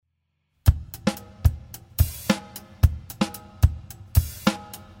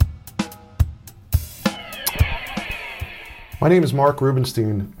My name is Marc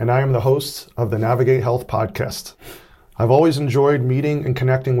Rubenstein, and I am the host of the Navigate Health podcast. I've always enjoyed meeting and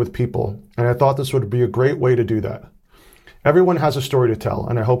connecting with people, and I thought this would be a great way to do that. Everyone has a story to tell,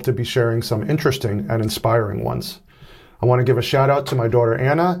 and I hope to be sharing some interesting and inspiring ones. I want to give a shout out to my daughter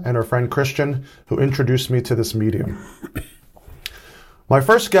Anna and her friend Christian, who introduced me to this medium. My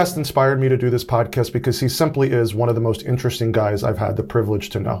first guest inspired me to do this podcast because he simply is one of the most interesting guys I've had the privilege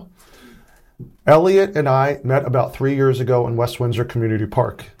to know. Elliott and I met about 3 years ago in West Windsor Community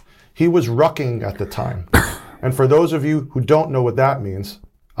Park. He was rucking at the time. And for those of you who don't know what that means,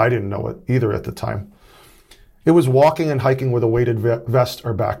 I didn't know it either at the time. It was walking and hiking with a weighted vest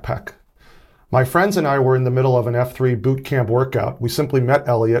or backpack. My friends and I were in the middle of an F3 boot camp workout. We simply met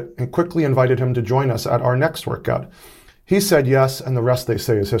Elliott and quickly invited him to join us at our next workout. He said yes, and the rest, they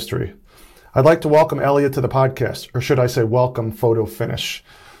say, is history. I'd like to welcome Elliott to the podcast, or should I say welcome photo finish.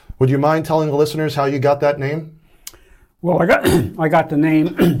 Would you mind telling the listeners how you got that name? Well, I got the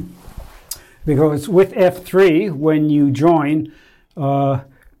name because with F3, when you join,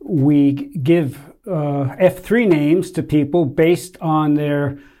 we give F3 names to people based on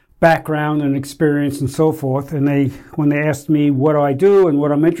their background and experience and so forth. And when they asked me what do I do and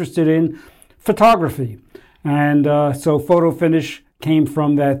what I'm interested in, photography. And so photo finish came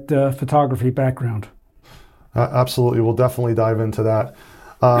from that photography background. Absolutely. We'll definitely dive into that.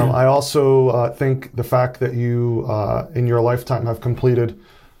 I also think the fact that you, in your lifetime, have completed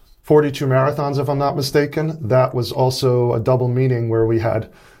 42 marathons, if I'm not mistaken, that was also a double meaning where we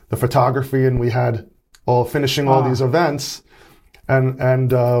had the photography and we had finishing all these events,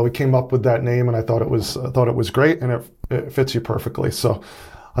 and we came up with that name, and I thought it was great, and it fits you perfectly. So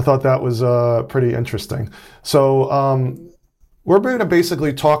I thought that was pretty interesting. So we're going to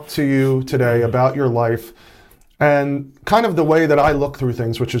basically talk to you today about your life and kind of the way that I look through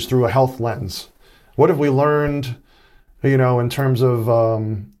things, which is through a health lens. What have we learned, in terms of,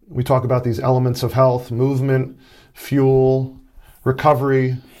 we talk about these elements of health: movement, fuel,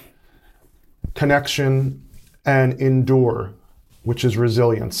 recovery, connection, and endure, which is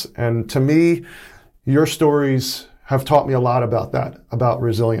resilience. And to me, your stories have taught me a lot about that, about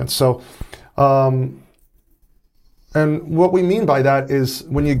resilience. So, and what we mean by that is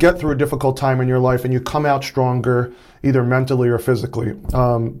when you get through a difficult time in your life and you come out stronger, either mentally or physically.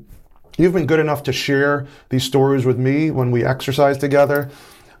 You've been good enough to share these stories with me when we exercise together,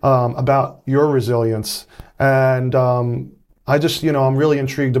 about your resilience. And I just, I'm really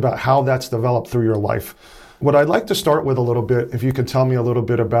intrigued about how that's developed through your life. What I'd like to start with a little bit, if you could tell me a little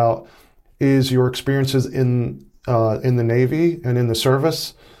bit about, is your experiences in the Navy and in the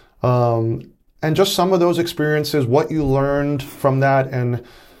service. And just some of those experiences, what you learned from that, and,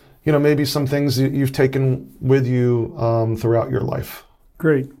 maybe some things that you've taken with you throughout your life.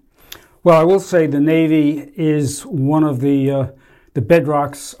 Great. Well, I will say the Navy is one of the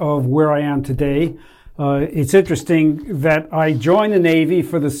bedrocks of where I am today. It's interesting that I joined the Navy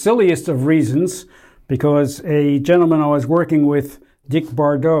for the silliest of reasons, because a gentleman I was working with, Dick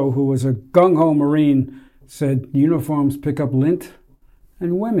Bardot, who was a gung-ho Marine, said, uniforms pick up lint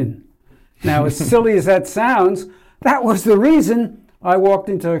and women. Now, as silly as that sounds, that was the reason I walked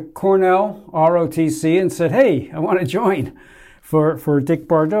into Cornell, ROTC, and said, hey, I want to join for Dick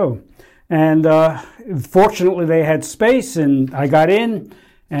Bardot. And fortunately, they had space, and I got in.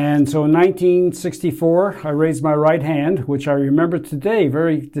 And so in 1964, I raised my right hand, which I remember today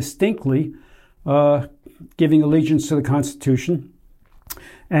very distinctly, giving allegiance to the Constitution.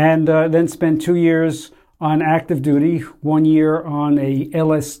 And then spent 2 years on active duty, 1 year on a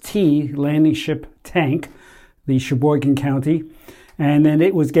LST, landing ship tank, the Sheboygan County. And then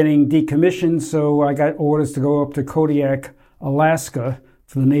it was getting decommissioned, so I got orders to go up to Kodiak, Alaska,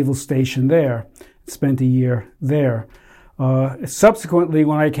 for the naval station there. Spent a year there. Subsequently,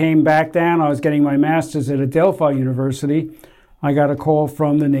 when I came back down, I was getting my master's at Adelphi University. I got a call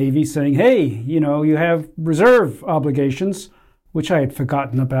from the Navy saying, hey, you have reserve obligations, which I had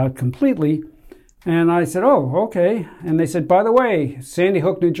forgotten about completely. And I said, oh, okay. And they said, by the way, Sandy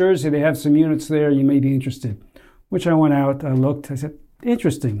Hook, New Jersey, they have some units there. You may be interested. Which I went out, I looked, I said,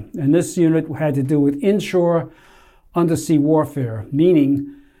 interesting. And this unit had to do with inshore undersea warfare,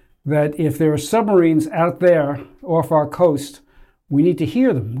 meaning that if there are submarines out there off our coast, we need to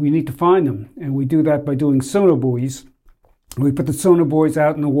hear them. We need to find them. And we do that by doing sonar buoys. We put the sonar buoys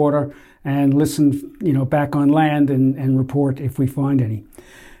out in the water and listen, back on land and report if we find any.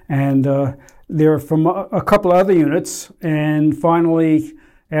 And they're from a couple other units. And finally,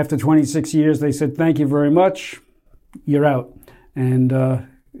 after 26 years, they said, thank you very much. You're out. And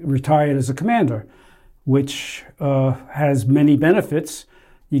retired as a commander, which has many benefits.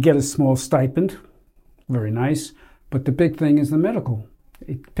 You get a small stipend, very nice. But the big thing is the medical.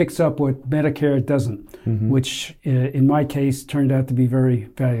 It picks up what Medicare doesn't, which in my case turned out to be very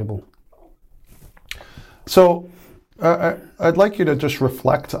valuable. So I'd like you to just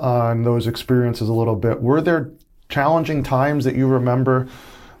reflect on those experiences a little bit. Were there challenging times that you remember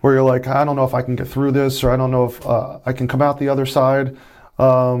where you're like, I don't know if I can get through this, or I don't know if I can come out the other side?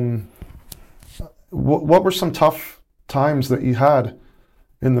 What were some tough times that you had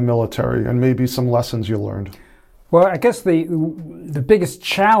in the military, and maybe some lessons you learned? Well, I guess the biggest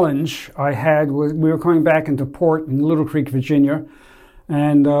challenge I had was we were coming back into port in Little Creek, Virginia,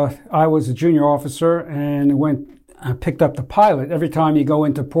 and I was a junior officer and picked up the pilot. Every time you go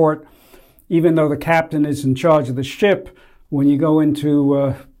into port, even though the captain is in charge of the ship, when you go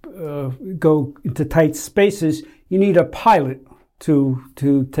into tight spaces, you need a pilot to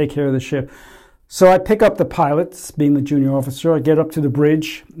take care of the ship. So I pick up the pilot, being the junior officer. I get up to the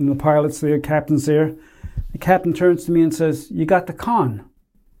bridge, and the pilot's there, captain's there. The captain turns to me and says, "You got the con."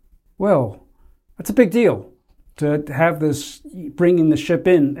 Well, that's a big deal to have this, bringing the ship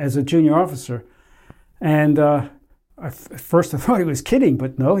in as a junior officer. And at first I thought he was kidding,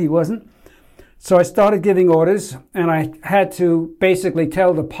 but no, he wasn't. So I started giving orders, and I had to basically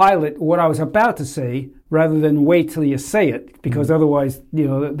tell the pilot what I was about to say rather than wait till you say it, because otherwise,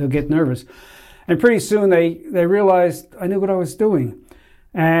 they'll get nervous. And pretty soon they realized I knew what I was doing,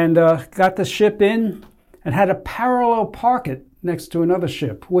 and got the ship in and had to parallel park it next to another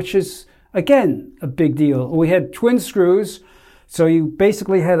ship, which is, again, a big deal. We had twin screws, so you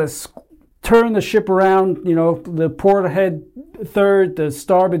basically had to turn the ship around, the port ahead a third, the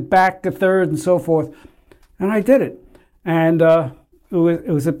starboard back a third, and so forth. And I did it. And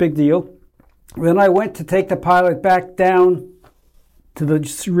it was a big deal. Then I went to take the pilot back down to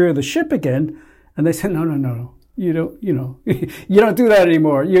the rear of the ship again, and they said, no, you don't do that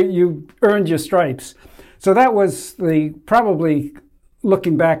anymore. You earned your stripes. So that was probably,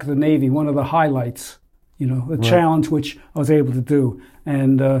 looking back at the Navy, one of the highlights, the challenge which I was able to do.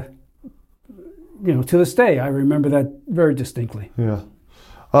 And, to this day, I remember that very distinctly. Yeah.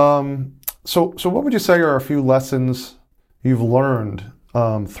 So what would you say are a few lessons you've learned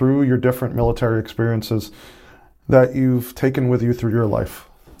through your different military experiences that you've taken with you through your life?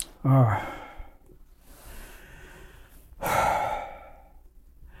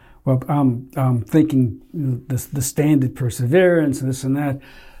 Well, I'm thinking the standard perseverance, this and that.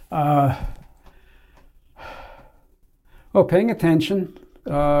 Paying attention,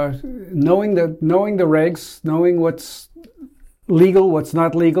 knowing the regs, knowing what's legal, what's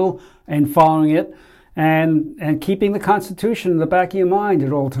not legal, and following it, and keeping the Constitution in the back of your mind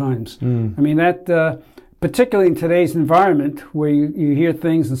at all times. I mean, that particularly in today's environment, where you hear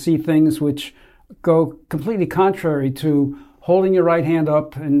things and see things which go completely contrary to holding your right hand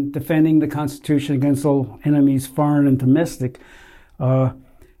up and defending the Constitution against all enemies, foreign and domestic.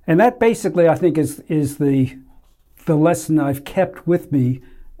 And that basically, I think, is the lesson I've kept with me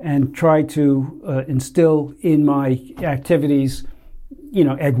and tried to instill in my activities,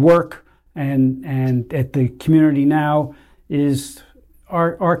 at work and at the community now, is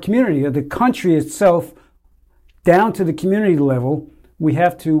our community, the country itself, down to the community level. We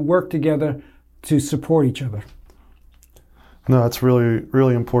have to work together to support each other. No, it's really,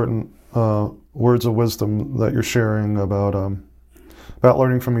 really important words of wisdom that you're sharing about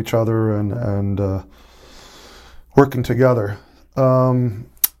learning from each other and working together.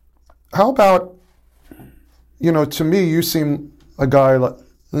 How about, to me, you seem a guy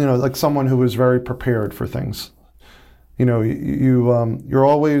like someone who is very prepared for things. You're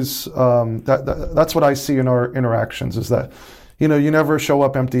always that's what I see in our interactions, is that you never show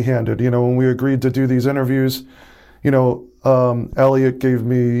up empty-handed. When we agreed to do these interviews, Elliott gave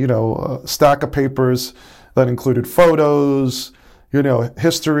me, a stack of papers that included photos,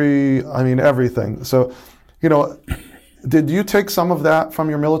 history, everything. So, did you take some of that from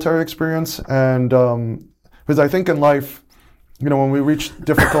your military experience? And because I think in life, when we reach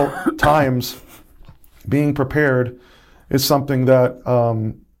difficult times, being prepared is something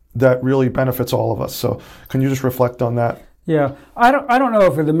that really benefits all of us. So, can you just reflect on that? Yeah, I don't know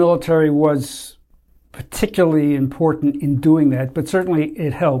if the military was particularly important in doing that, but certainly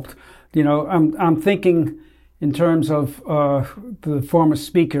it helped. I'm thinking in terms of the former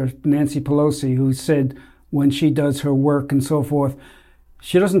speaker, Nancy Pelosi, who said when she does her work and so forth,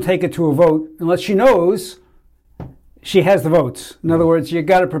 she doesn't take it to a vote unless she knows she has the votes. In other words, you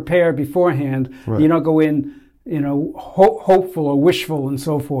got to prepare beforehand. Right. You don't go in, hopeful or wishful and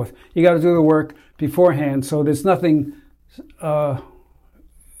so forth. You got to do the work beforehand. So there's nothing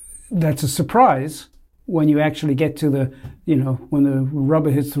that's a surprise when you actually get to when the rubber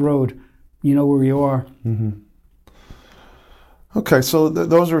hits the road, where you are. Mm-hmm. Okay, so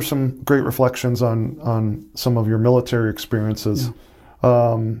those are some great reflections on some of your military experiences.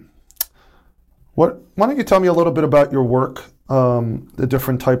 Yeah. Why don't you tell me a little bit about your work, the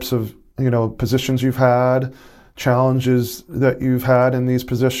different types of positions you've had, challenges that you've had in these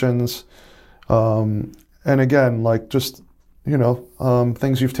positions, and again, like just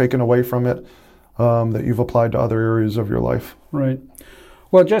things you've taken away from it that you've applied to other areas of your life. Right.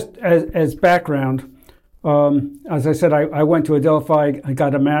 Well, just as background. As I said, I went to Adelphi, I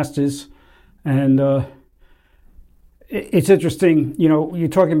got a master's, and it's interesting, you're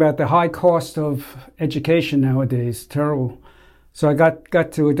talking about the high cost of education nowadays, terrible. So I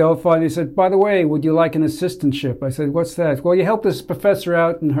got to Adelphi, and they said, by the way, would you like an assistantship? I said, what's that? Well, you help this professor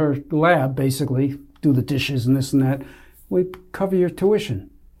out in her lab, basically, do the dishes and this and that. We cover your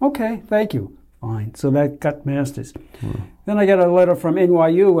tuition. Okay, thank you. Fine. So that got master's. Then I got a letter from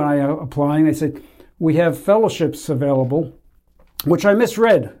NYU when I applying. They said, we have fellowships available, which I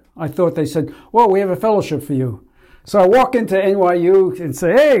misread. I thought they said, well, we have a fellowship for you. So I walk into NYU and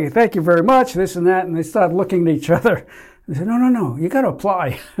say, hey, thank you very much, this and that. And they start looking at each other. They said, no, you got to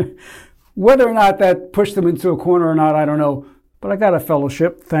apply. Whether or not that pushed them into a corner or not, I don't know. But I got a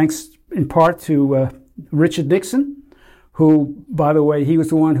fellowship, thanks in part to Richard Nixon, who, by the way, he was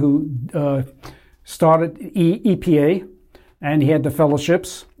the one who started EPA, and he had the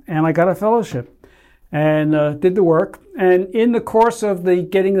fellowships, and I got a fellowship. And did the work. And in the course of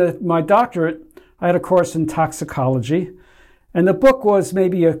getting my doctorate, I had a course in toxicology. And the book was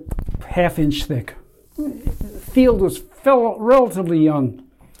maybe a half-inch thick. The field was relatively young.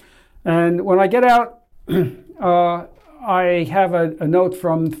 And when I get out, I have a note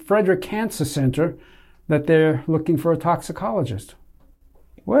from Frederick Cancer Center that they're looking for a toxicologist.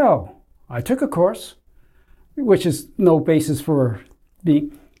 Well, I took a course, which is no basis for they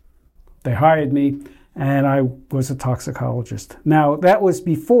hired me. And I was a toxicologist. Now, that was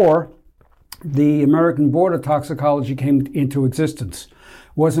before the American Board of Toxicology came into existence.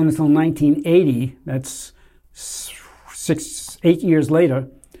 It wasn't until 1980, that's 8 years later,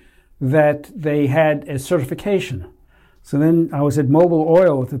 that they had a certification. So then I was at Mobil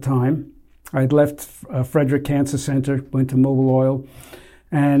Oil at the time. I'd left Frederick Cancer Center, went to Mobil Oil,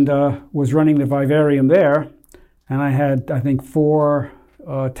 and was running the vivarium there. And I had, I think, 4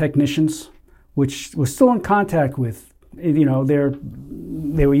 technicians, which was still in contact with. They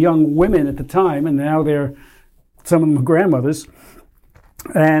were young women at the time, and now some of them are grandmothers.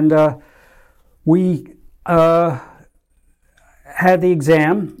 And we had the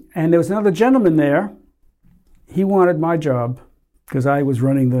exam, and there was another gentleman there. He wanted my job because I was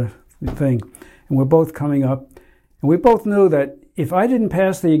running the thing, and we're both coming up. And we both knew that if I didn't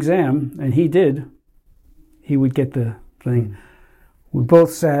pass the exam, and he did, he would get the thing. We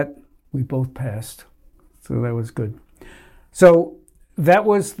both sat. We both passed, so that was good. So that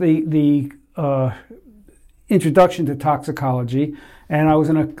was the introduction to toxicology, and I was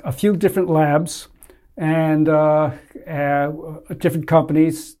in a few different labs and different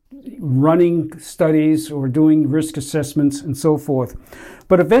companies running studies or doing risk assessments and so forth.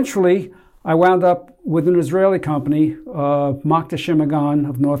 But eventually, I wound up with an Israeli company, Marc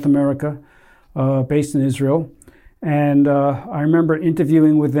of North America, based in Israel. And I remember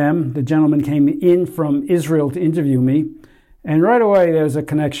interviewing with them. The gentleman came in from Israel to interview me. And right away, there was a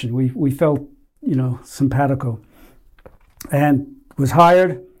connection. We felt, simpatico. And was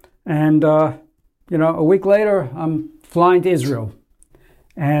hired. And, a week later, I'm flying to Israel.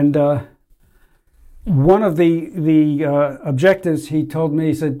 And one of the objectives, he told me,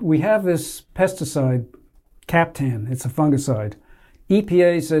 he said, we have this pesticide, Captan. It's a fungicide.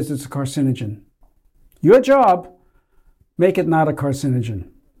 EPA says it's a carcinogen. Your job, make it not a carcinogen.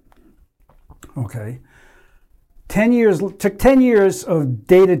 Okay. Took 10 years of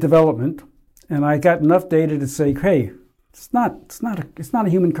data development, and I got enough data to say, hey, it's not a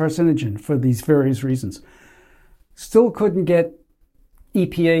human carcinogen for these various reasons. Still couldn't get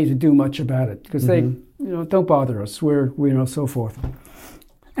EPA to do much about it because they, don't bother us. We're so forth.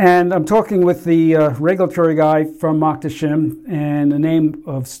 And I'm talking with the regulatory guy from Marc, and the name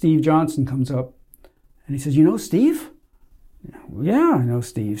of Steve Johnson comes up. And he says, you know Steve? Yeah, I know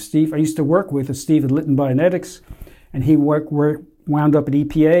Steve. Steve, I used to work with Steve at Litton Bionetics, and he wound up at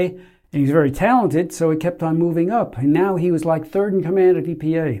EPA, and he's very talented, so he kept on moving up. And now he was like third in command at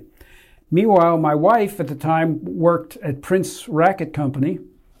EPA. Meanwhile, my wife at the time worked at Prince Racket Company,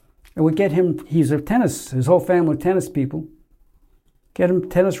 and would get him, his whole family tennis people, get him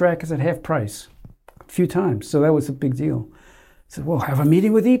tennis rackets at half price a few times. So that was a big deal. I said, well, have a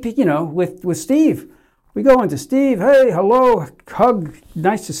meeting with EP, with Steve. We go into Steve, hey, hello, hug,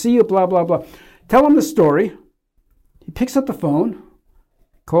 nice to see you, blah, blah, blah. Tell him the story. he picks up the phone,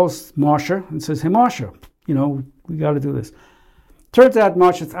 calls Marcia, and says, "Hey, Marcia, we got to do this." Turns out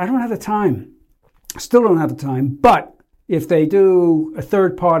Marcia says, "I don't have the time. Still don't have the time, but if they do a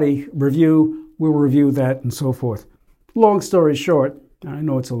third-party review, we'll review that," and so forth. Long story short, I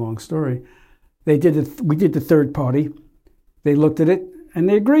know it's a long story, we did the third party. They looked at it, and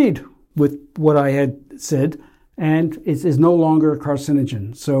they agreed with what I had said, and it is no longer a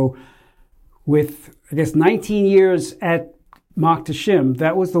carcinogen. So with, I guess, 19 years at Marc Tashim,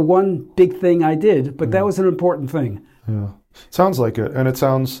 that was the one big thing I did, but that was an important thing. Yeah, sounds like it. And it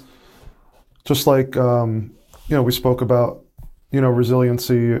sounds just like, we spoke about,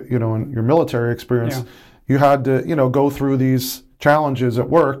 resiliency, in your military experience. Yeah. You had to, go through these challenges at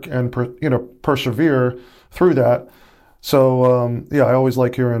work and, persevere through that. So, I always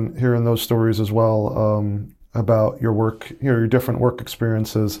like hearing those stories as well, about your work, your different work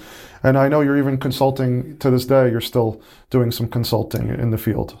experiences. And I know you're even consulting to this day. You're still doing some consulting in the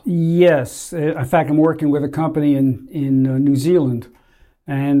field. Yes. In fact, I'm working with a company in New Zealand,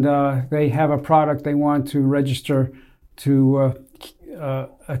 and they have a product they want to register to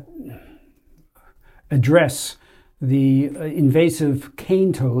address the invasive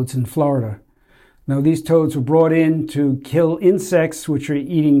cane toads in Florida. Now, these toads were brought in to kill insects which are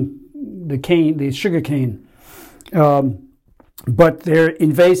eating the sugar cane. But they're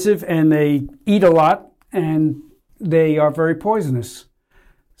invasive and they eat a lot and they are very poisonous.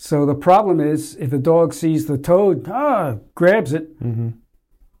 So the problem is, if a dog sees the toad, grabs it,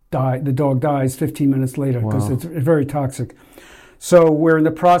 the dog dies 15 minutes later because it's very toxic. So we're in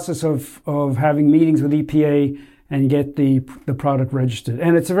the process of having meetings with EPA and get the product registered.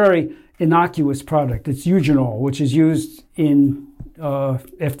 And it's a very innocuous product. It's eugenol, which is used in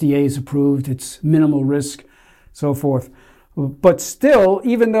FDA is approved. It's minimal risk, so forth. But still,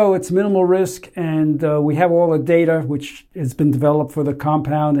 even though it's minimal risk and we have all the data which has been developed for the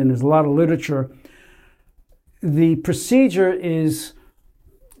compound and there's a lot of literature, the procedure is,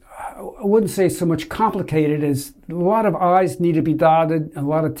 I wouldn't say so much complicated as a lot of I's need to be dotted, a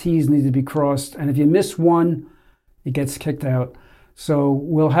lot of T's need to be crossed, and if you miss one, it gets kicked out. So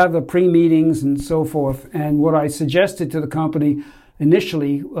we'll have the pre-meetings and so forth. And what I suggested to the company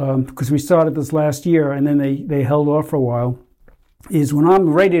initially, because we started this last year and then they held off for a while, is when I'm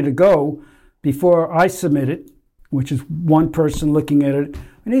ready to go, before I submit it, which is one person looking at it,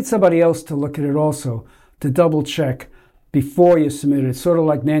 I need somebody else to look at it also, to double check before you submit it. It's sort of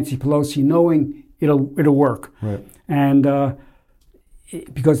like Nancy Pelosi, knowing it'll work. Right. And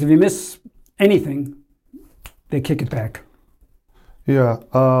because if you miss anything, they kick it back. Yeah.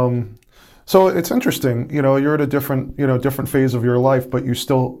 So it's interesting, you're at a different phase of your life, but you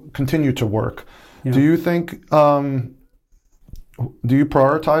still continue to work. Yeah. Do you think, do you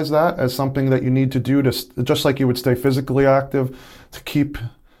prioritize that as something that you need to do to, just like you would stay physically active, to keep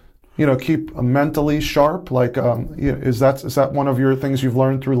mentally sharp? Like, is that one of your things you've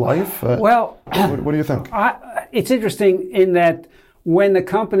learned through life? Well, what do you think? It's interesting in that when the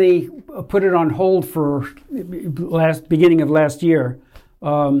company put it on hold for beginning of last year,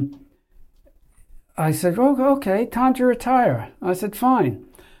 I said, "Oh, okay, time to retire." I said, "Fine."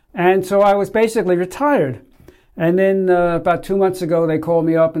 And so I was basically retired. And then about 2 months ago, they called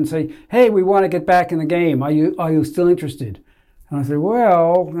me up and say, "Hey, we want to get back in the game. Are you still interested?" And I said,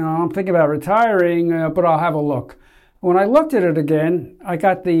 "Well, I'm thinking about retiring, but I'll have a look." When I looked at it again, I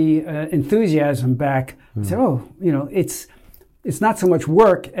got the enthusiasm back. I said, "Oh, it's not so much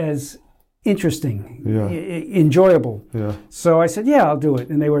work as interesting, enjoyable." Yeah. So I said, "Yeah, I'll do it."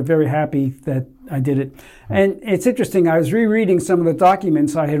 And they were very happy that I did it. And it's interesting. I was rereading some of the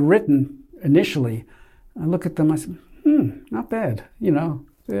documents I had written initially. I look at them. I said, not bad.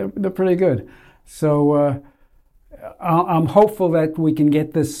 They're pretty good. So I'm hopeful that we can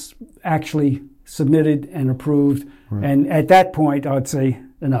get this actually submitted and approved. Right. And at that point, I would say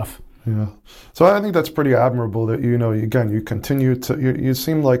enough. Yeah. So I think that's pretty admirable that, you continue to, you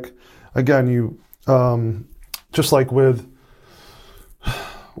seem like, again, you, just like with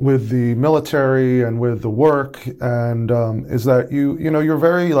the military and with the work, and is that you're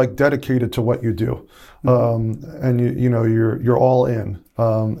very dedicated to what you do, and you're all in,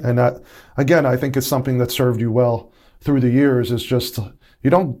 and that, again, I think is something that served you well through the years. Is just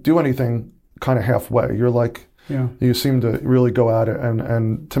you don't do anything kind of halfway. You're you seem to really go at it,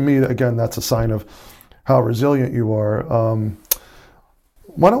 and to me, again, that's a sign of how resilient you are.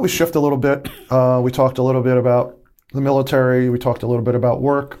 Why don't we shift a little bit? We talked a little bit about the military. We talked a little bit about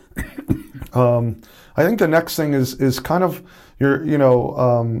work. I think the next thing is kind of your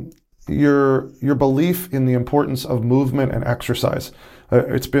your belief in the importance of movement and exercise.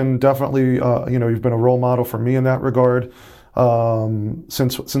 It's been definitely, you've been a role model for me in that regard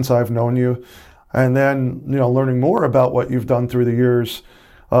since I've known you. And then, learning more about what you've done through the years.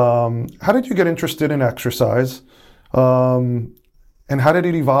 How did you get interested in exercise? And how did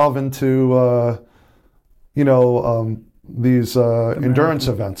it evolve into, these endurance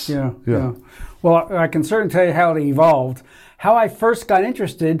events? Yeah. Well, I can certainly tell you how it evolved. How I first got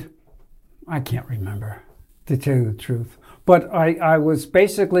interested, I can't remember, to tell you the truth. But I was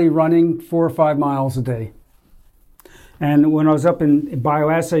basically running 4 or 5 miles a day. And when I was up in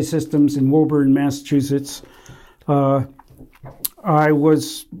bioassay systems in Woburn, Massachusetts, I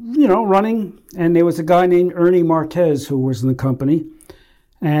was, running, and there was a guy named Ernie Marquez who was in the company,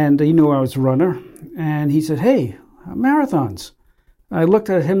 and he knew I was a runner, and he said, "Hey, marathons." I looked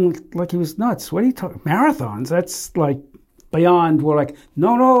at him like he was nuts. What are you talking? Marathons? That's like beyond what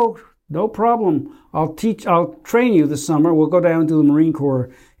no problem. I'll train you this summer. We'll go down to the Marine Corps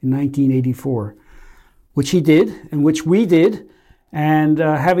in 1984, which he did, and which we did. And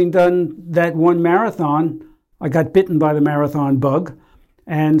having done that one marathon, I got bitten by the marathon bug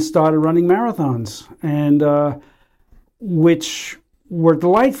and started running marathons, and which were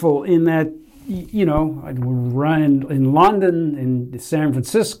delightful in that, I'd run in London, in San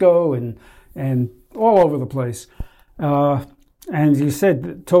Francisco, and all over the place. And you said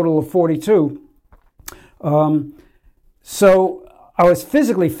a total of 42. So I was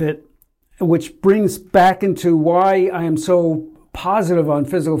physically fit, which brings back into why I am so positive on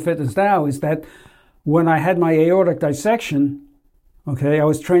physical fitness now, is that when I had my aortic dissection, I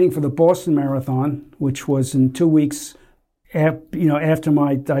was training for the Boston Marathon, which was in 2 weeks after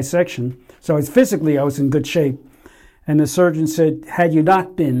my dissection. So I was in good shape. And the surgeon said, had you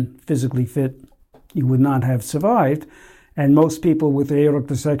not been physically fit, you would not have survived. And most people with aortic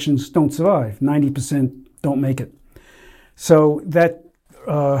dissections don't survive. 90% don't make it. So that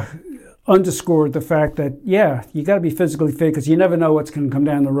underscored the fact that, you got to be physically fit, because you never know what's going to come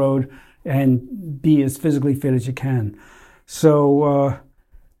down the road, and be as physically fit as you can. So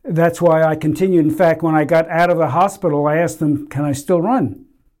that's why I continued. In fact, when I got out of the hospital, I asked them, can I still run?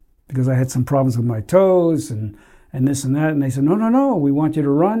 Because I had some problems with my toes and this and that. And they said, no, we want you to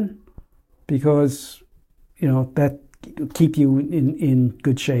run, because, that keep you in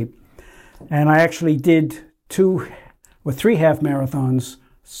good shape. And I actually did 2 or 3 half marathons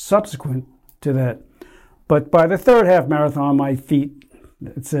subsequent to that. But by the 3rd half marathon, my feet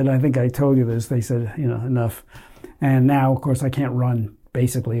said, I think I told you this, they said, enough. And now, of course, I can't run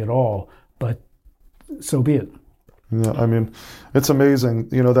basically at all, but so be it. Yeah, I mean, it's amazing,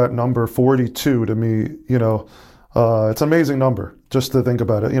 that number 42 to me, it's an amazing number just to think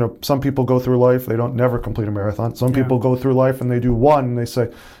about it. Some people go through life, they don't never complete a marathon. Some people go through life and they do one and they say,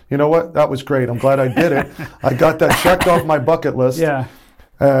 you know what, that was great. I'm glad I did it. I got that checked off my bucket list. Yeah.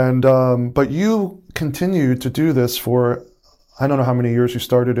 And, but you continued to do this for, I don't know how many years. You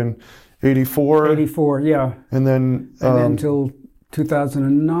started in 84? 84, yeah. And then until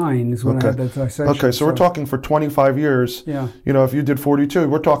 2009 is when I had that dissection. Okay, so we're talking for 25 years. Yeah. If you did 42,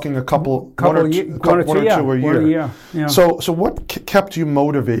 we're talking one or two a year. Yeah. So what kept you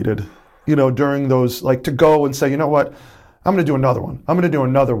motivated, during those, like, to go and say, you know what, I'm going to do another one. I'm going to do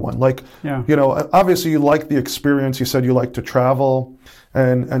another one. Like, obviously you like the experience. You said you like to travel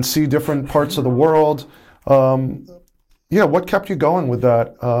and see different parts of the world. What kept you going with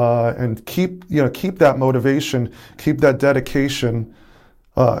that, and keep that motivation, keep that dedication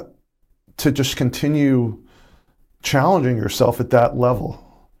to just continue challenging yourself at that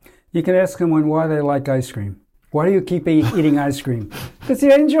level? You can ask someone why they like ice cream. Why do you keep eating ice cream? Because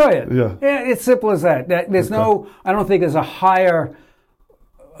you enjoy it. Yeah, it's simple as that. There's I don't think there's a higher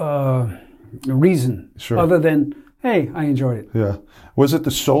reason other than, hey, I enjoyed it. Yeah. Was it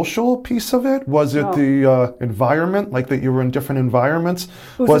the social piece of it? Was it the environment, like that you were in different environments?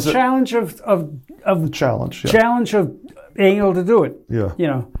 It was the challenge of the challenge. Yeah. Challenge of being able to do it. Yeah.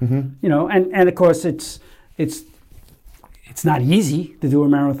 And of course it's not easy to do a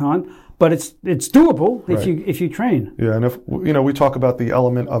marathon, but it's doable if you train. Yeah, and if we talk about the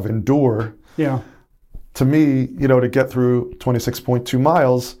element of endure. Yeah. To me, to get through 26.2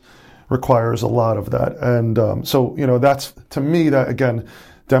 miles requires a lot of that. And so, that's, to me, that again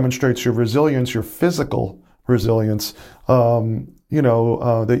demonstrates your resilience, your physical resilience,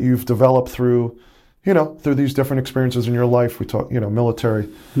 that you've developed through these different experiences in your life. We talk, military,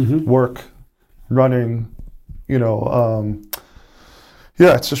 work, running,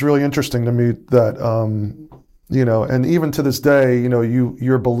 it's just really interesting to me that, and even to this day,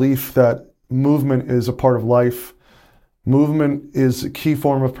 your belief that movement is a part of life movement is a key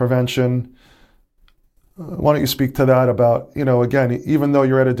form of prevention. Why don't you speak to that about, again, even though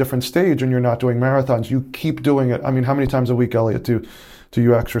you're at a different stage and you're not doing marathons, you keep doing it. I mean, how many times a week, Elliott, do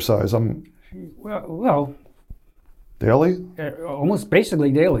you exercise? Well, daily? Almost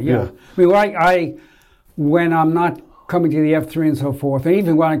basically daily, yeah. I mean, when I'm not coming to the F3 and so forth, and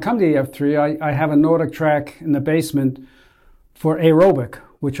even when I come to the F3, I have a Nordic track in the basement for aerobic,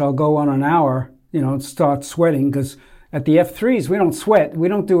 which I'll go on an hour, and start sweating, because at the F3s, we don't sweat. We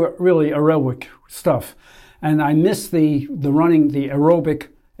don't do really aerobic stuff. And I miss the running, the aerobic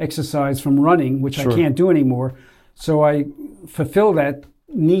exercise from running, which Sure. I can't do anymore. So I fulfill that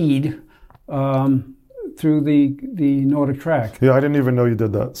need through the Nordic track. Yeah, I didn't even know you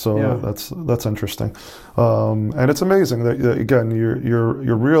did that. So Yeah. that's interesting. And it's amazing that, again,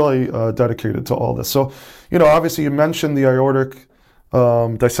 you're really dedicated to all this. So, obviously you mentioned the aortic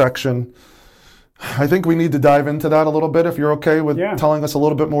dissection. I think we need to dive into that a little bit, if you're okay with telling us a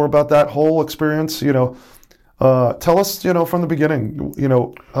little bit more about that whole experience. Tell us, from the beginning,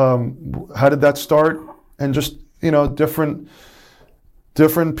 how did that start, and just,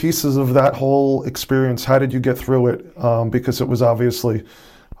 different pieces of that whole experience. How did you get through it? Because it was obviously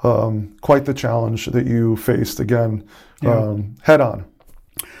quite the challenge that you faced, again, head on.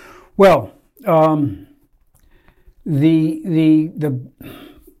 Well, the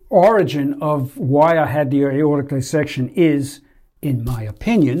origin of why I had the aortic dissection is, in my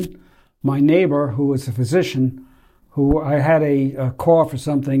opinion, my neighbor, who was a physician, who I had a cough or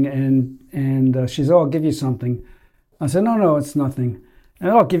something, and she said, "Oh, I'll give you something." I said, "No, it's nothing."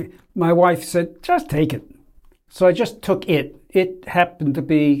 And my wife said, "Just take it." So I just took it. It happened to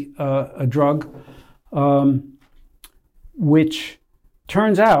be a drug, which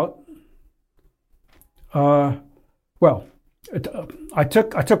turns out, I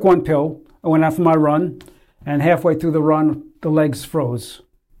took one pill. I went out for my run, and halfway through the run, the legs froze.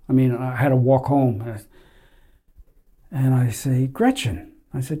 I mean, I had to walk home. And I say, "Gretchen,"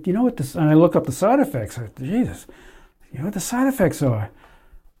 I said, "You know what this?" And I look up the side effects. I said, "Jesus, you know what the side effects are?"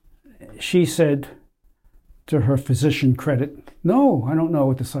 She said, to her physician credit, "No, I don't know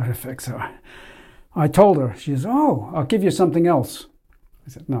what the side effects are." I told her. She says, "Oh, I'll give you something else." I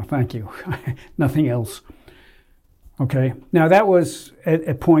said, "No, thank you. Nothing else." Okay. Now that was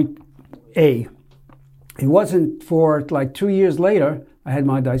at point A. It wasn't for like 2 years later I had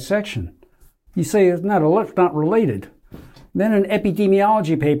my dissection. You say it's not related. Then an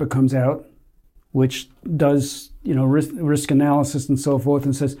epidemiology paper comes out, which does risk analysis and so forth,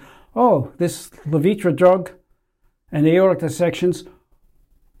 and says, "Oh, this Levitra drug and the aortic dissections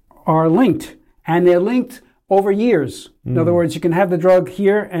are linked, and they're linked over years." In other words, you can have the drug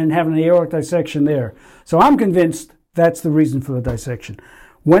here and have an aortic dissection there. So I'm convinced that's the reason for the dissection.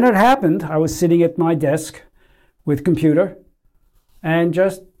 When it happened, I was sitting at my desk with computer and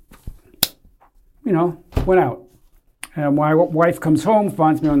just, went out. And my wife comes home,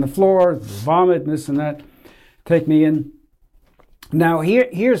 finds me on the floor, vomit, and this and that, take me in. Now,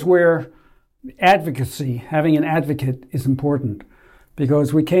 here's where advocacy, having an advocate, is important.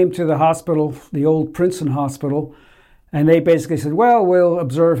 Because we came to the hospital, the old Princeton hospital, and they basically said, "Well, we'll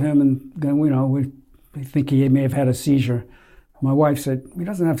observe him, and we think he may have had a seizure." My wife said, "He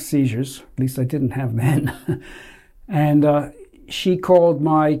doesn't have seizures. At least I didn't have then." And she called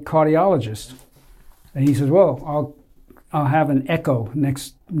my cardiologist, and he said, "Well, I'll have an echo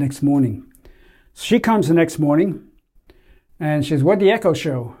next morning." So she comes the next morning, and she says, "What'd the echo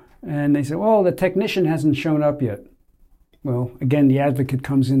show?" And they said, "Well, the technician hasn't shown up yet." Well, again, the advocate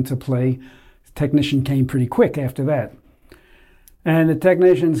comes into play. The technician came pretty quick after that. And the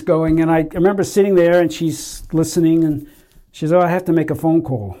technician's going, and I remember sitting there, and she's listening, and she says, "Oh, I have to make a phone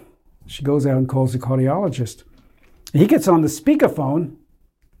call." She goes out and calls the cardiologist. And he gets on the speakerphone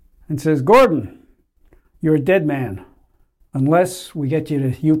and says, "Gordon, you're a dead man. Unless we get you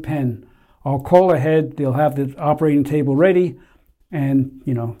to UPenn, I'll call ahead, they'll have the operating table ready," and,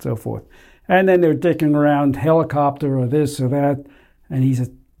 so forth. And then they're dicking around, helicopter or this or that. And he says,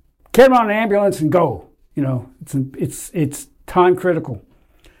 "Get him on an ambulance and go." It's time critical.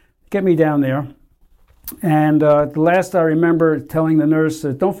 Get me down there. And the last I remember telling the nurse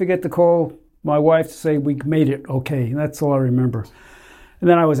that, "Don't forget to call my wife to say we made it okay." And that's all I remember. And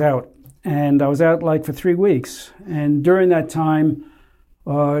then I was out. And I was out like for 3 weeks. And during that time,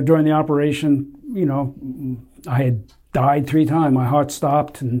 during the operation, I had died 3 times. My heart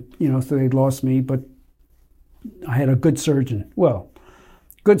stopped, and, so they'd lost me. But I had a good surgeon. Well,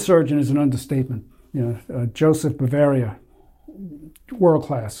 good surgeon is an understatement. Joseph Bavaria, world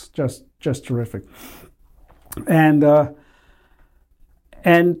class, just terrific. And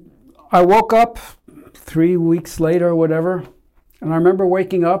I woke up 3 weeks later or whatever. And I remember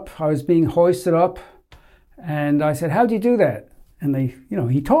waking up, I was being hoisted up, and I said, how'd you do that? And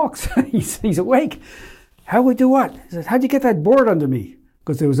he talks, he's awake. How would do what? He says, how'd you get that board under me?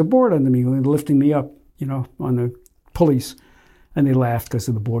 Because there was a board under me lifting me up, on the pulleys. And they laughed because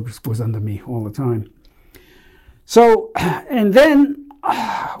the board was under me all the time. So, and then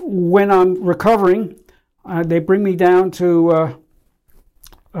when I'm recovering, they bring me down to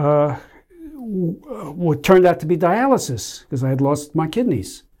what turned out to be dialysis because I had lost my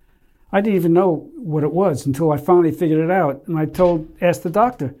kidneys. I didn't even know what it was until I finally figured it out. And I asked the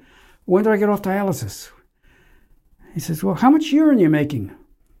doctor, when do I get off dialysis? He says, well, how much urine are you making?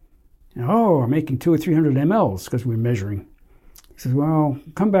 Oh, I'm making 200 or 300 mLs because we're measuring. He says, well,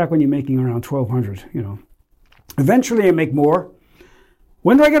 come back when you're making around 1,200, Eventually I make more.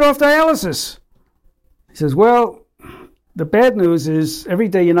 When do I get off dialysis? He says, well, the bad news is every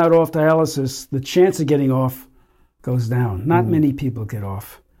day you're not off dialysis, the chance of getting off goes down. Not many people get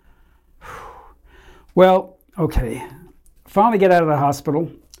off. Well, okay. Finally get out of the hospital.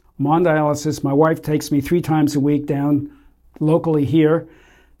 I'm on dialysis. My wife takes me 3 times a week down locally here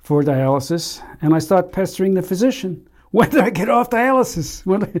for dialysis. And I start pestering the physician. When did I get off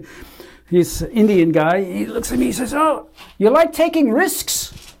dialysis? He's an Indian guy. He looks at me. He says, oh, you like taking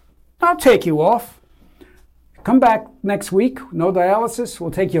risks? I'll take you off. Come back next week. No dialysis.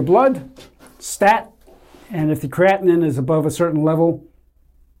 We'll take your blood, stat. And if the creatinine is above a certain level,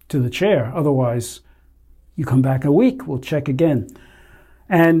 to the chair. Otherwise, you come back in a week. We'll check again.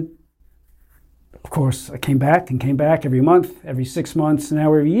 And of course, I came back every month, every 6 months,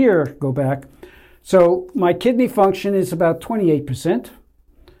 now every year go back. So my kidney function is about 28%.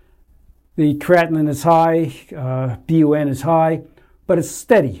 The creatinine is high, BUN is high, but it's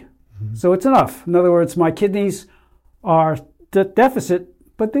steady. Mm-hmm. So it's enough. In other words, my kidneys are deficit,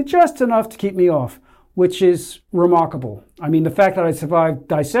 but they're just enough to keep me off, which is remarkable. I mean, the fact that I survived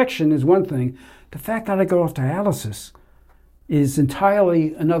dissection is one thing. The fact that I go off dialysis is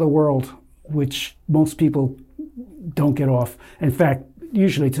entirely another world, which most people don't get off. In fact,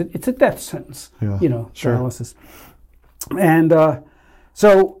 usually it's a death sentence, sure. Dialysis. And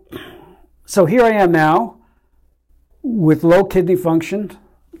so here I am now with low kidney function,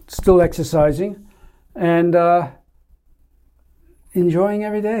 still exercising, and enjoying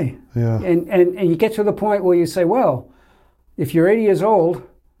every day. Yeah. And you get to the point where you say, well, if you're 80 years old,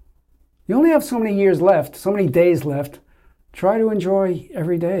 you only have so many years left, so many days left. Try to enjoy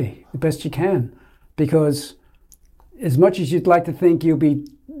every day the best you can, because as much as you'd like to think you'll be,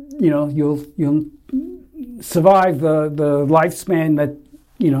 you'll survive the lifespan that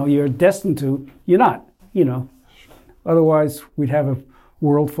you're destined to, you're not. Otherwise, we'd have a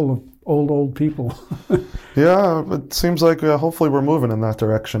world full of old people. Yeah, it seems like hopefully we're moving in that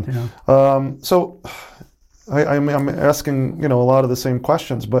direction. Yeah. So I'm asking a lot of the same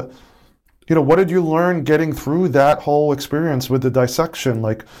questions, but what did you learn getting through that whole experience with the dissection?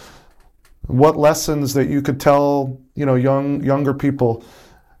 Like, what lessons that you could tell younger people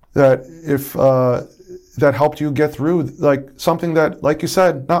that if that helped you get through, like something that, like you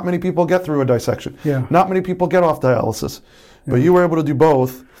said, not many people get through a dissection. Yeah. Not many people get off dialysis, but you were able to do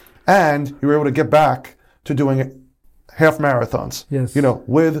both, and you were able to get back to doing half marathons. Yes.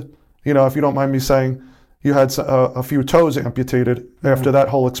 With if you don't mind me saying, you had a few toes amputated after that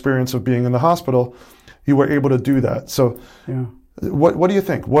whole experience of being in the hospital. You were able to do that. So, what do you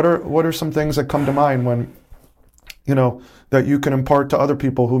think? What are some things that come to mind when, that you can impart to other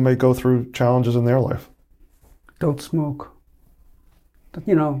people who may go through challenges in their life? Don't smoke.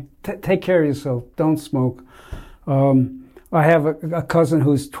 Take care of yourself. Don't smoke. I have a cousin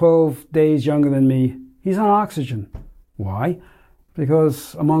who's 12 days younger than me. He's on oxygen. Why?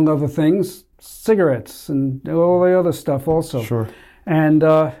 Because, among other things, cigarettes and all the other stuff also. Sure. And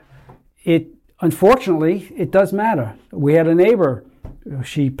unfortunately, it does matter. We had a neighbor.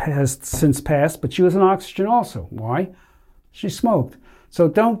 She has since passed, but she was on oxygen also. Why? She smoked. So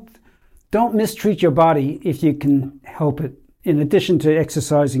don't mistreat your body if you can help it. In addition to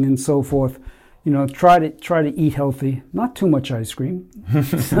exercising and so forth, try to eat healthy. Not too much ice cream.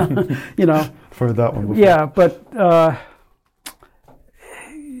 For that one before. Yeah, but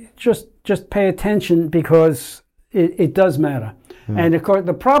just pay attention, because it does matter. Yeah. And of course,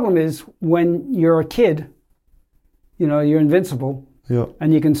 the problem is when you're a kid, you're invincible. Yeah.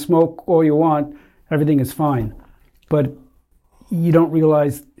 And you can smoke all you want, everything is fine. But you don't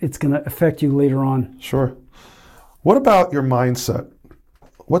realize it's going to affect you later on. Sure. What about your mindset?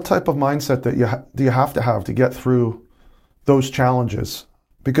 What type of mindset do you have to get through those challenges?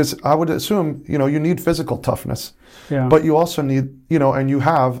 Because I would assume, you need physical toughness, but you also need, and you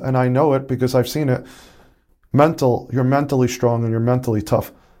have, and I know it because I've seen it, you're mentally strong and you're mentally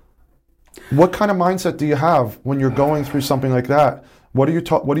tough. What kind of mindset do you have when you're going through something like that? What are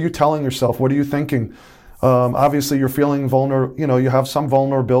you telling yourself? What are you thinking? Obviously, you're feeling vulnerable. You have some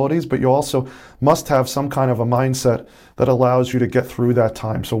vulnerabilities, but you also must have some kind of a mindset that allows you to get through that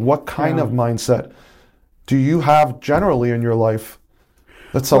time. So what kind of mindset do you have generally in your life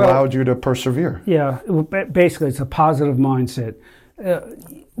that's allowed you to persevere? Yeah, basically, it's a positive mindset.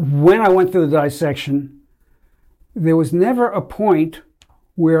 When I went through the dissection, there was never a point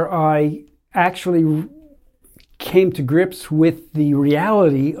where I actually came to grips with the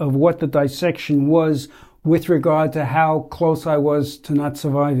reality of what the dissection was with regard to how close I was to not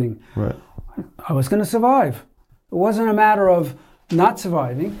surviving. Right. I was going to survive. It wasn't a matter of not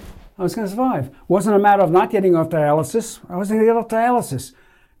surviving. I was going to survive. It wasn't a matter of not getting off dialysis. I was going to get off dialysis,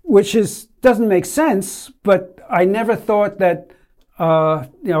 which doesn't make sense, but I never thought that I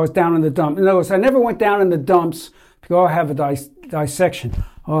was down in the dumps. In other words, I never went down in the dumps because I have a dissection.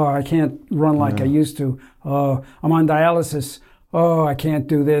 Oh, I can't run like I used to. Oh, I'm on dialysis. Oh, I can't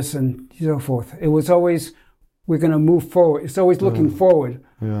do this, and so forth. It was always, we're going to move forward. It's always looking forward.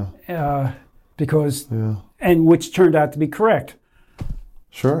 Yeah. And which turned out to be correct.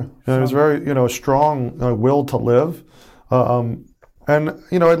 Sure. And it was very, a strong will to live. And,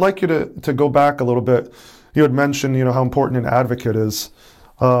 I'd like you to go back a little bit. You had mentioned, how important an advocate is.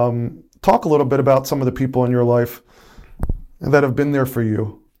 Talk a little bit about some of the people in your life that have been there for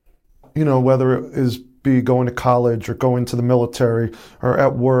you, whether it is going to college or going to the military or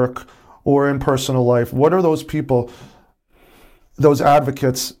at work or in personal life. What are those people, those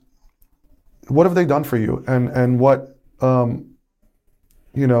advocates, what have they done for you? And what, how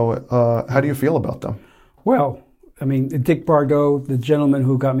do you feel about them? Well, Dick Bardot, the gentleman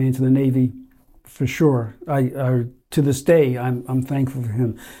who got me into the Navy, for sure. I to this day, I'm thankful for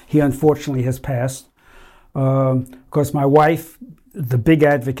him. He unfortunately has passed. Of course, my wife, the big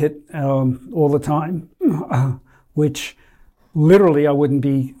advocate all the time, which literally I wouldn't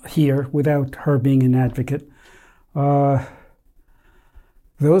be here without her being an advocate.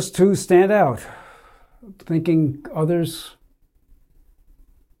 Those two stand out. Thinking others,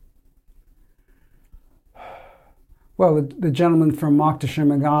 well, the gentleman from Marc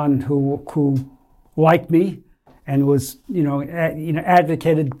who liked me and was,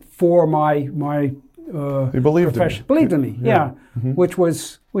 advocated for my he believed profession. in Believed in me, yeah. Mm-hmm. which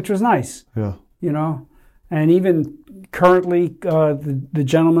was nice. Yeah. And even currently, the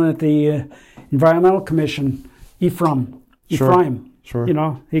gentleman at the Environmental Commission, Ephraim. Sure.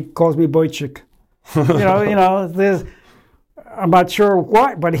 He calls me Boychik. There's, I'm not sure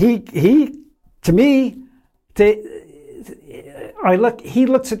why, but he to me, he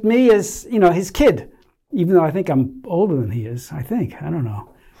looks at me as his kid, even though I think I'm older than he is. I don't know,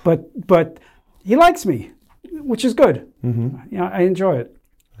 but he likes me, which is good. Mm-hmm. I enjoy it.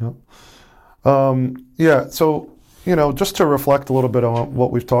 Yeah. So, just to reflect a little bit on what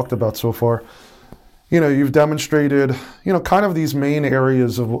we've talked about so far, you've demonstrated, kind of these main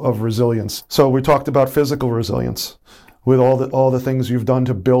areas of resilience. So we talked about physical resilience with all the things you've done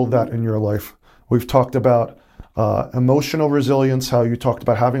to build that in your life. We've talked about emotional resilience, how you talked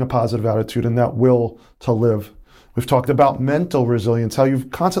about having a positive attitude and that will to live. We've talked about mental resilience, how you've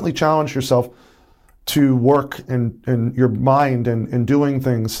constantly challenged yourself to work in your mind and doing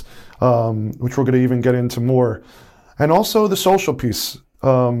things, which we're going to even get into more. And also the social piece,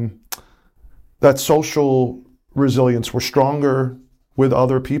 that social resilience. We're stronger with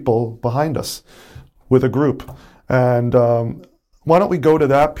other people behind us, with a group. And why don't we go to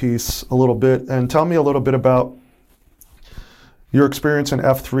that piece a little bit and tell me a little bit about your experience in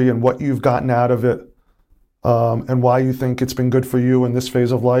F3 and what you've gotten out of it, and why you think it's been good for you in this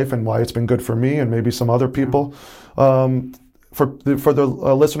phase of life and why it's been good for me and maybe some other people. For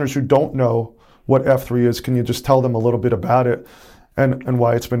the listeners who don't know what F3 is, can you just tell them a little bit about it and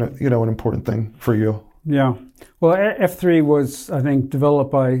why it's been an important thing for you? Yeah. Well, F3 was, I think,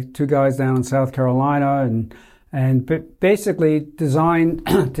 developed by two guys down in South Carolina and basically designed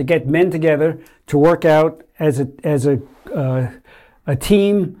to get men together to work out as a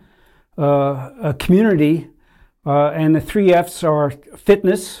team, a community, and the 3 F's are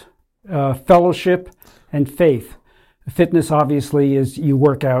fitness, fellowship, and faith. Fitness, obviously, is you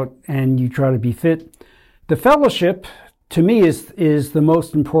work out and you try to be fit. The fellowship, to me, is the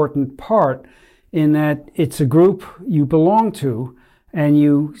most important part, in that it's a group you belong to and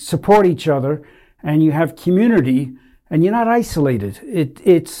you support each other and you have community and you're not isolated.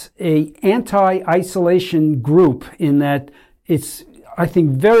 It's a anti-isolation group, in that it's, I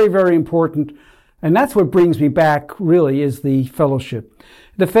think, very, very important. And that's what brings me back, really, is the fellowship.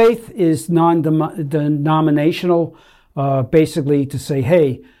 The faith is non-denominational, basically to say,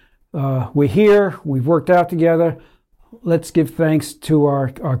 hey, we're here, we've worked out together, let's give thanks to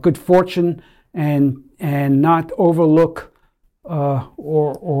our good fortune and not overlook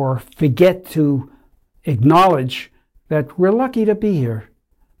or forget to acknowledge that we're lucky to be here,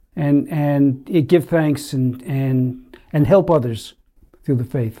 and give thanks and help others through the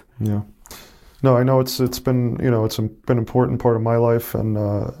faith. Yeah. No, I know it's been it's been an important part of my life, and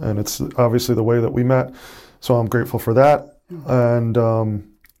it's obviously the way that we met, so I'm grateful for that. And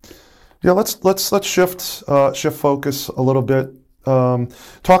let's shift focus a little bit,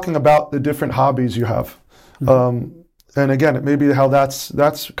 talking about the different hobbies you have, and again, maybe how that's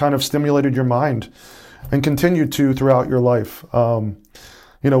kind of stimulated your mind and continued to throughout your life.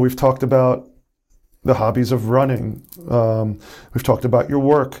 We've talked about the hobbies of running. We've talked about your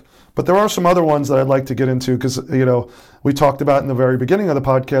work. But there are some other ones that I'd like to get into because, we talked about in the very beginning of the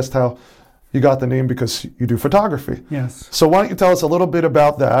podcast how you got the name because you do photography. Yes. So why don't you tell us a little bit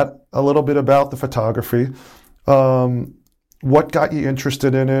about that, a little bit about the photography, what got you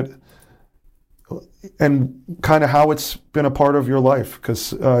interested in it, and kind of how it's been a part of your life,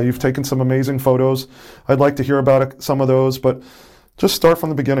 because you've taken some amazing photos. I'd like to hear about some of those, but just start from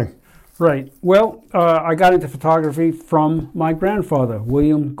the beginning. Right. Well, I got into photography from my grandfather,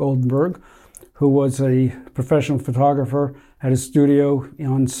 William Goldenberg, who was a professional photographer, had a studio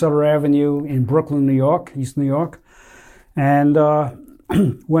on Sutter Avenue in Brooklyn, New York, East New York. And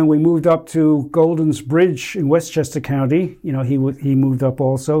when we moved up to Golden's Bridge in Westchester County, he moved up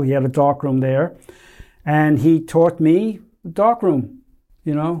also. He had a darkroom there. And he taught me the darkroom.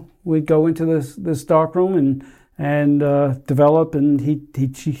 We'd go into this darkroom and develop, and he'd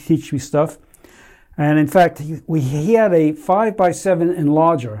teach me stuff. And in fact, he had a 5x7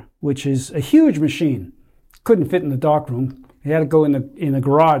 enlarger, which is a huge machine. Couldn't fit in the darkroom. He had to go in the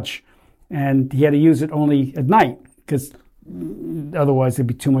garage, and he had to use it only at night because otherwise there'd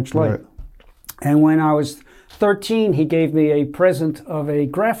be too much light. Right. And when I was 13, he gave me a present of a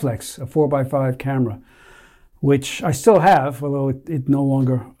Graflex, a 4x5 camera, which I still have, although it no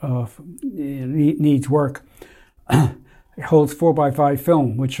longer needs work. It holds 4x5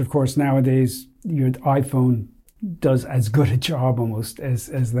 film, which of course nowadays your iPhone does as good a job almost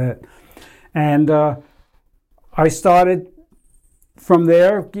as that. And I started from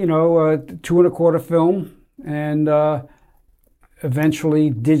there, 2 1/4 film, and eventually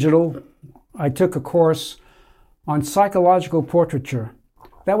digital. I took a course on psychological portraiture.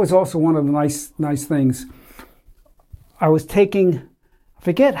 That was also one of the nice things. I was taking, I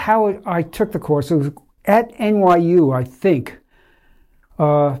forget how I took the course. It was at NYU, I think.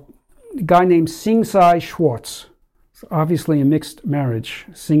 A guy named Sing Sai Schwartz. It's obviously a mixed marriage,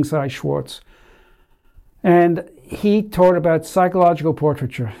 Sing Sai Schwartz. And he taught about psychological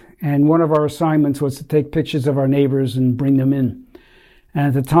portraiture. And one of our assignments was to take pictures of our neighbors and bring them in. And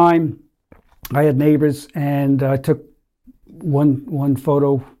at the time, I had neighbors, and I took one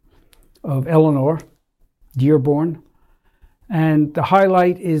photo of Eleanor, Dearborn. And the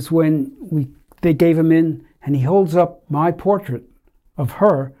highlight is when they gave him in, and he holds up my portrait of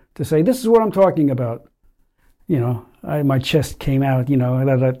her to say, "This is what I'm talking about." My chest came out,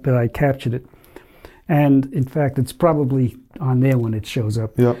 that I captured it. And in fact, it's probably on there when it shows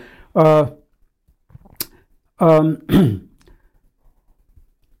up. Yeah.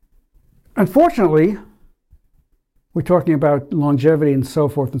 Unfortunately, we're talking about longevity and so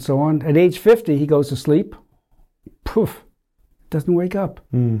forth and so on. At age 50, he goes to sleep. Poof, doesn't wake up.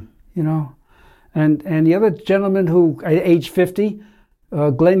 And the other gentleman who, at age 50,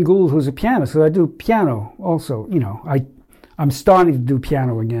 Glenn Gould, who's a pianist, so I do piano also. I'm starting to do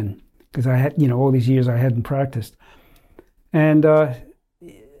piano again because I had, all these years I hadn't practiced. And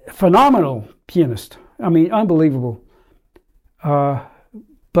phenomenal pianist. I mean, unbelievable.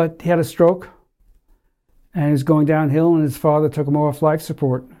 But he had a stroke and he was going downhill, and his father took him off life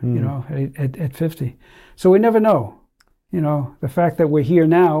support, at 50. So we never know. The fact that we're here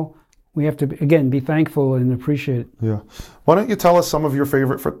now, we have to, again, be thankful and appreciate it. Yeah. Why don't you tell us some of your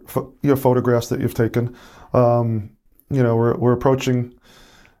favorite photographs that you've taken? We're approaching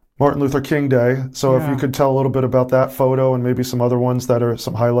Martin Luther King Day, so if you could tell a little bit about that photo and maybe some other ones that are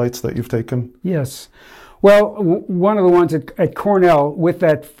some highlights that you've taken. Yes. Well, one of the ones at Cornell with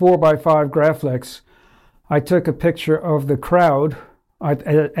that 4x5 Graflex, I took a picture of the crowd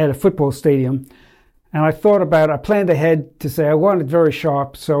at a football stadium. And I planned ahead to say I want it very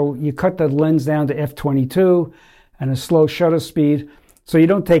sharp, so you cut the lens down to f/22 and a slow shutter speed. So you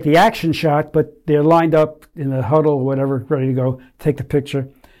don't take the action shot, but they're lined up in a huddle or whatever, ready to go, take the picture.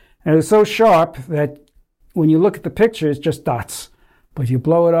 And it was so sharp that when you look at the picture, it's just dots. but you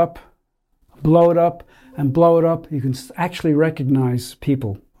blow it up, and blow it up, you can actually recognize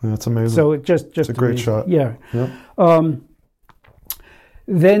people. Yeah, that's amazing. So it just it's a great amazing. shot. Yeah. Yep.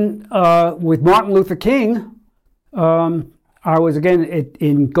 Then with Martin Luther King, I was again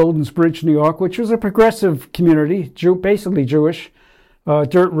in Golden's Bridge, New York, which was a progressive community, basically Jewish.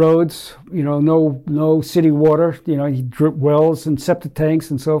 Dirt roads, no city water, drip wells and septic tanks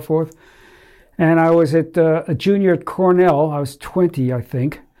and so forth. And I was at a junior at Cornell. I was 20, I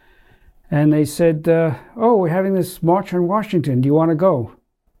think. And they said, "Oh, we're having this march on Washington. Do you want to go?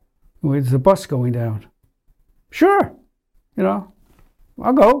 There's a bus going down." Sure, I'll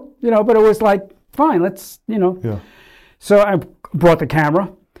go. But it was like, fine, let's. Yeah. So I brought the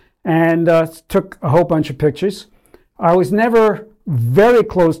camera and took a whole bunch of pictures. I was never very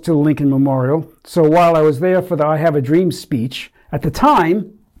close to the Lincoln Memorial. So while I was there for the I Have a Dream speech, at the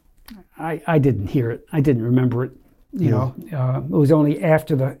time, I didn't hear it. I didn't remember it. It was only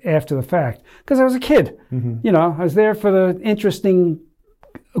after the fact, because I was a kid. Mm-hmm. I was there for the interesting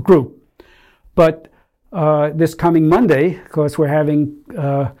group. But this coming Monday, of course, we're having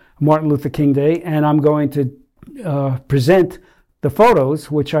Martin Luther King Day, and I'm going to present the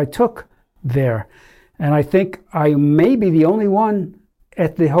photos which I took there. And I think I may be the only one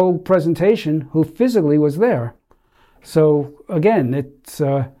at the whole presentation who physically was there. So again, it's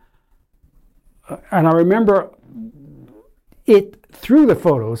and I remember it through the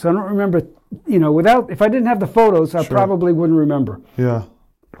photos. I don't remember, if I didn't have the photos, I probably wouldn't remember. Yeah,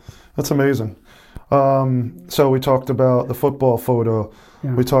 that's amazing. So we talked about the football photo.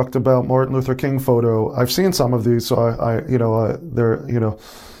 Yeah. We talked about Martin Luther King photo. I've seen some of these, so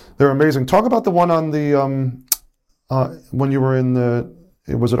they're amazing. Talk about the one on the when you were in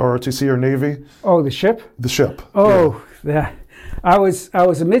was it ROTC or Navy? Oh, the ship. The ship. Oh, yeah. I was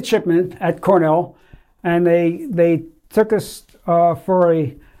a midshipman at Cornell, and they took us for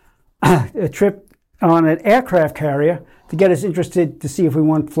a trip on an aircraft carrier to get us interested to see if we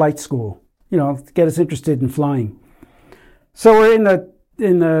want flight school. To get us interested in flying. So we're in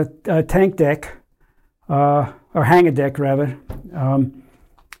the tank deck, or hangar deck rather,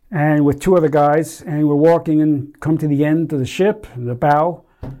 and with two other guys, and we're walking and come to the end of the ship, the bow,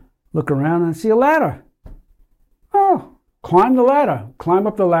 look around and see a ladder. Oh, climb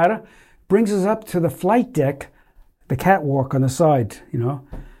up the ladder, brings us up to the flight deck, the catwalk on the side,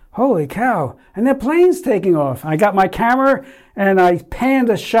 Holy cow. And their plane's taking off. I got my camera and I panned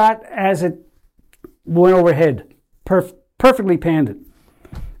a shot as it went overhead. Perfectly panned it.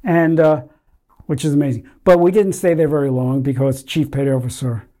 And, which is amazing. But we didn't stay there very long because Chief Petty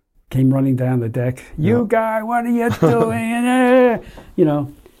Officer came running down the deck. You guy, what are you doing?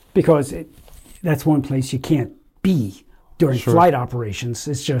 Because that's one place you can't be during flight operations.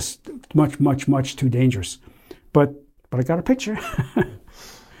 It's just much, much, much too dangerous. But I got a picture.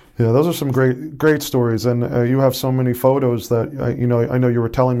 Yeah, those are some great stories, and you have so many photos that I know you were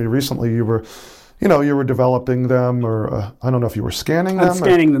telling me recently you were developing them, or I don't know if you were scanning them. I'm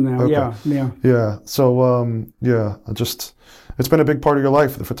scanning them now. Okay. Yeah. So it's been a big part of your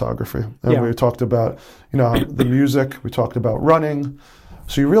life, the photography, and we talked about the music. We talked about running.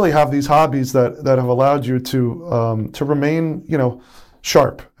 So you really have these hobbies that have allowed you to remain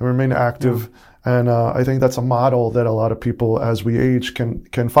sharp and remain active. Yeah. And I think that's a model that a lot of people, as we age,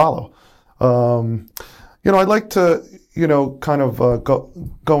 can follow. I'd like to, kind of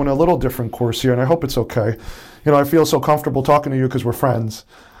go in a little different course here, and I hope it's okay. I feel so comfortable talking to you because we're friends.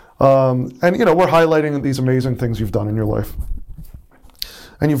 And we're highlighting these amazing things you've done in your life.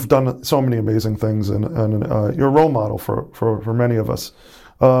 And you've done so many amazing things, and you're a role model for many of us.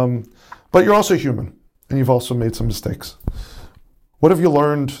 But you're also human, and you've also made some mistakes. What have you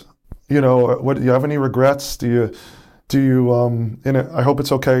learned? What do you have any regrets? Do you? I hope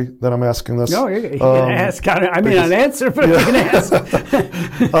it's okay that I'm asking this. No, you can ask. I mean, an answer, but you can ask.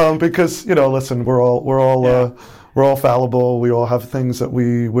 Because listen, we're all fallible. We all have things that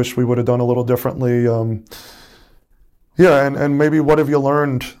we wish we would have done a little differently. And maybe what have you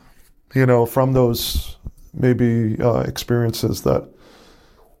learned, from those maybe experiences that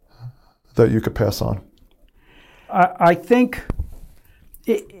you could pass on? I think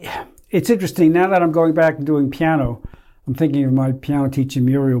it's interesting. Now that I'm going back and doing piano, I'm thinking of my piano teacher,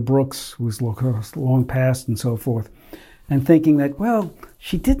 Muriel Brooks, who's long past and so forth, and thinking that, well,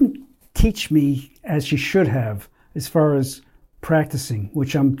 she didn't teach me as she should have as far as practicing,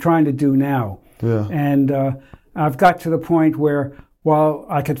 which I'm trying to do now. Yeah. And I've got to the point where, while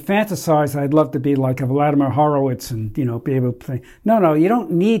I could fantasize, I'd love to be like a Vladimir Horowitz and, be able to play. No, you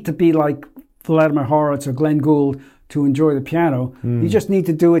don't need to be like Vladimir Horowitz or Glenn Gould to enjoy the piano. You just need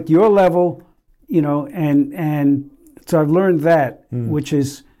to do it your level, and I've learned that, which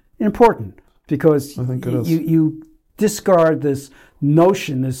is important, because I think it is. You discard this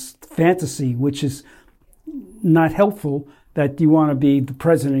notion, this fantasy, which is not helpful, that you want to be the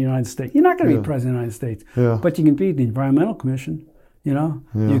president of the United States. You're not going to be president of the United States, but you can be the Environmental Commission. You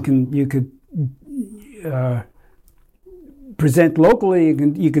could present locally.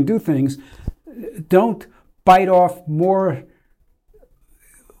 You can do things. Don't bite off more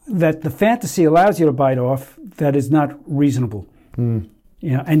that the fantasy allows you to bite off that is not reasonable.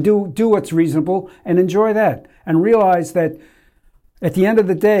 And do what's reasonable and enjoy that, and realize that at the end of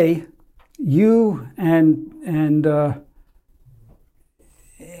the day, you and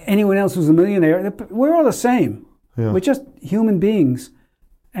anyone else who's a millionaire, we're all the same. We're just human beings,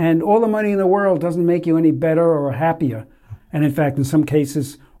 and all the money in the world doesn't make you any better or happier. And in fact, in some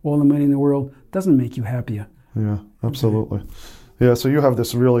cases, all the money in the world doesn't make you happier. Yeah, absolutely. Yeah, so you have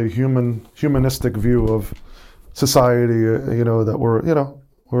this really humanistic view of society, that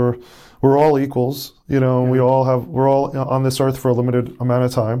we're all equals, and we're all on this earth for a limited amount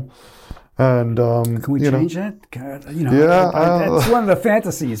of time. And can we change that? God, that's one of the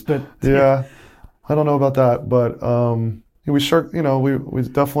fantasies, but I don't know about that, but we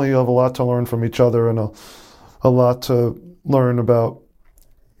definitely have a lot to learn from each other, and a lot to learn about,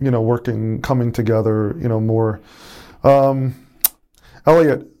 coming together, more.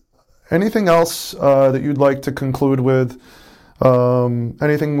 Elliott, anything else that you'd like to conclude with?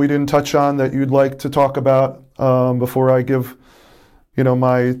 Anything we didn't touch on that you'd like to talk about before I give,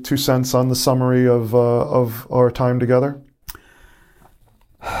 my 2 cents on the summary of our time together?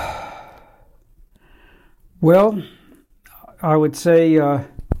 Well, I would say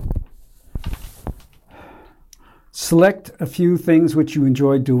select a few things which you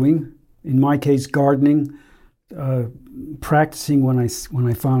enjoy doing. In my case, gardening, practicing when I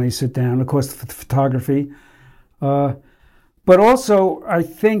finally sit down. Of course, photography, but also I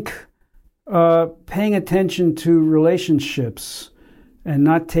think paying attention to relationships and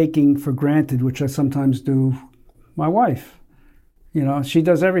not taking for granted, which I sometimes do, my wife. She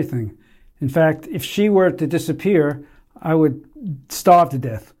does everything. In fact, if she were to disappear, I would starve to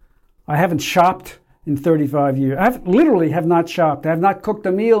death. I haven't shopped in 35 years. I literally have not shopped. I have not cooked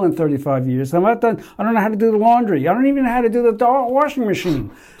a meal in 35 years. I don't know how to do the laundry. I don't even know how to do the washing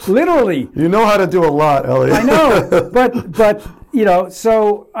machine. Literally. You know how to do a lot, Elliott. I know, but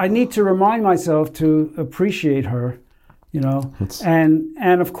so I need to remind myself to appreciate her,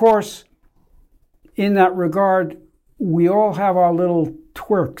 and of course, in that regard, we all have our little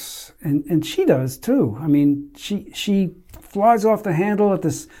twerks, and she does too. I mean, she flies off the handle at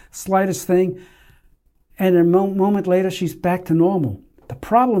the slightest thing, and a moment later she's back to normal. The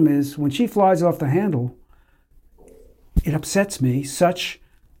problem is when she flies off the handle, it upsets me such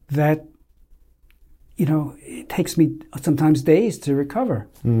that it takes me sometimes days to recover.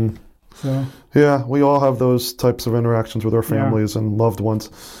 So yeah, we all have those types of interactions with our families and loved ones.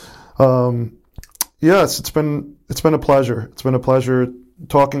 Yes, it's been a pleasure. It's been a pleasure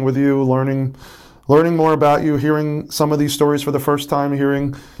talking with you, learning more about you, hearing some of these stories for the first time,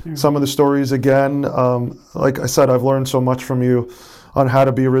 hearing some of the stories again. Like I said, I've learned so much from you on how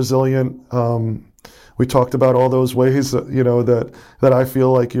to be resilient. We talked about all those ways that I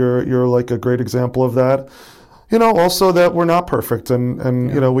feel like you're like a great example of that. Also that we're not perfect,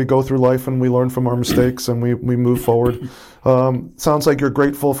 and we go through life and we learn from our mistakes and we move forward. Sounds like you're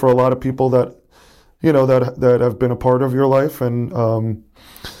grateful for a lot of people that that have been a part of your life and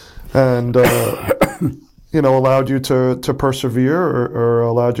allowed you to persevere or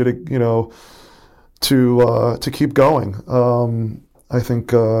allowed you to keep going. I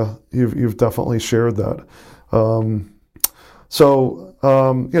think you've definitely shared that. So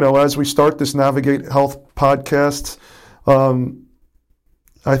as we start this Navigate Health podcast,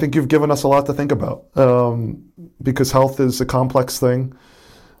 I think you've given us a lot to think about because health is a complex thing.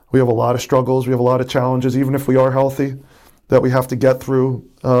 We have a lot of struggles. We have a lot of challenges, even if we are healthy, that we have to get through.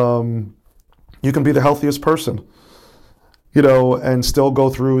 You can be the healthiest person, and still go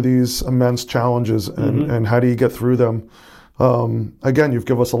through these immense challenges. And how do you get through them? Again, you've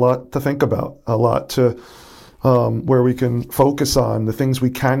given us a lot to think about, a lot to where we can focus on the things we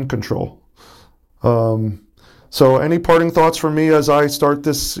can control. So any parting thoughts for me as I start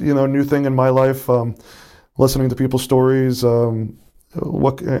this, new thing in my life, listening to people's stories,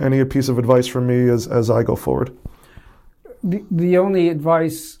 any piece of advice for me as I go forward? The only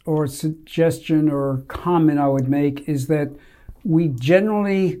advice or suggestion or comment I would make is that we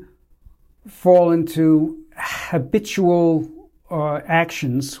generally fall into habitual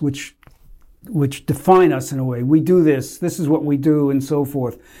actions which define us in a way. We do this is what we do, and so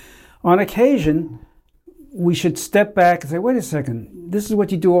forth. On occasion, we should step back and say, wait a second, this is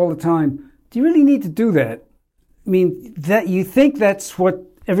what you do all the time. Do you really need to do that? I mean, that you think that's what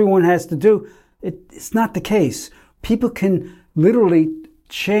everyone has to do. It's not the case. People can literally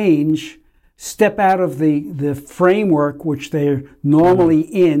change, step out of the framework which they're normally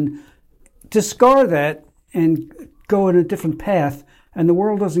in, discard that, and go in a different path, and the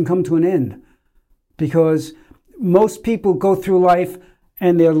world doesn't come to an end. Because most people go through life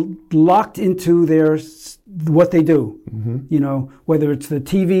and they're locked into what they do. You know, whether it's the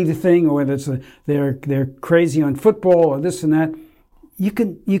TV thing or whether it's they're crazy on football or this and that. You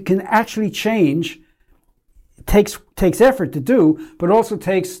can actually change. It takes effort to do, but also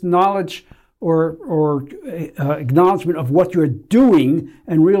takes knowledge or acknowledgement of what you're doing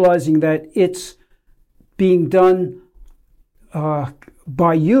and realizing that it's being done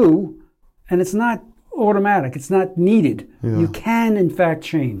by you, and it's not automatic. It's not needed. Yeah. You can, in fact,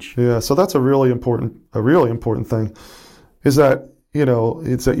 change. Yeah. So that's a really important thing, is that, you know,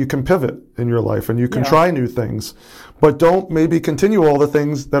 it's that you can pivot in your life and you can try new things, but don't maybe continue all the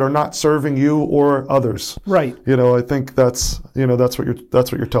things that are not serving you or others. Right. You know, I think that's what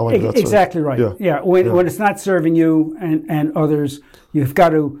you're telling me. That's exactly right. Yeah. When it's not serving you and others, you've got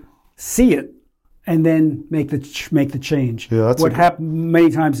to see it and then make the change. Yeah, what happens many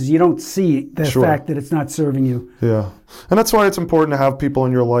times is you don't see the fact that it's not serving you. Yeah, and that's why it's important to have people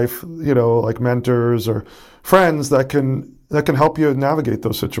in your life, you know, like mentors or friends that can help you navigate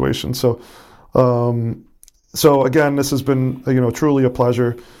those situations. So, so again, this has been, you know, truly a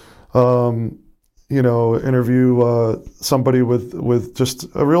pleasure. You know, interview somebody with just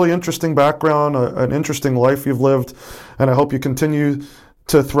a really interesting background, an interesting life you've lived, and I hope you continue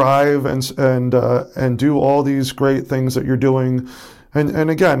to thrive and do all these great things that you're doing. And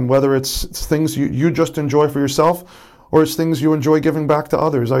again, whether it's things you just enjoy for yourself or it's things you enjoy giving back to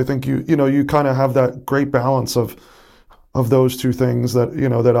others, I think you kind of have that great balance of those two things that, you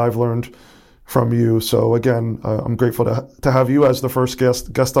know, that I've learned from you. So again, I'm grateful to have you as the first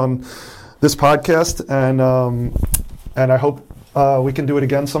guest on this podcast, and I hope we can do it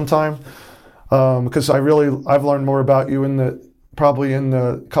again sometime, because I've learned more about you probably in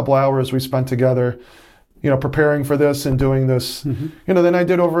the couple hours we spent together, you know, preparing for this and doing this, you know, than I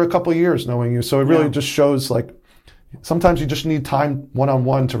did over a couple of years knowing you. So it really just shows, like, sometimes you just need time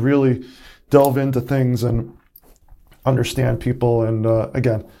one-on-one to really delve into things and understand people. And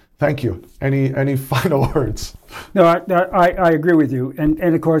again, thank you. Any final words? No, I agree with you. And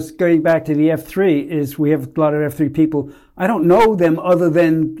of course, going back to the F3, is we have a lot of F3 people. I don't know them other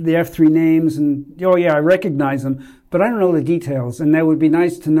than the F3 names, and I recognize them, but I don't know the details. And that would be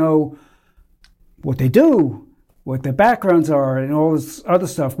nice to know what they do, what their backgrounds are, and all this other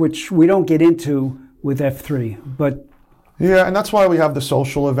stuff, which we don't get into with F3. But yeah, and that's why we have the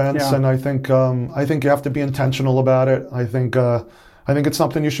social events. And I think you have to be intentional about it. I think it's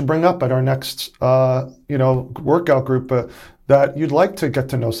something you should bring up at our next workout group, that you'd like to get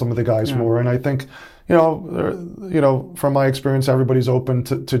to know some of the guys more. And I think, you know, from my experience, everybody's open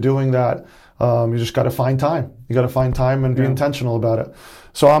to doing that. You just got to find time. You got to find time and be intentional about it.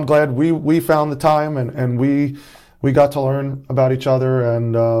 So I'm glad we found the time and we got to learn about each other,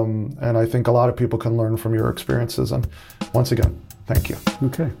 and I think a lot of people can learn from your experiences. And once again, thank you.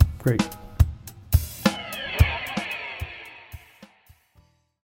 Okay, great.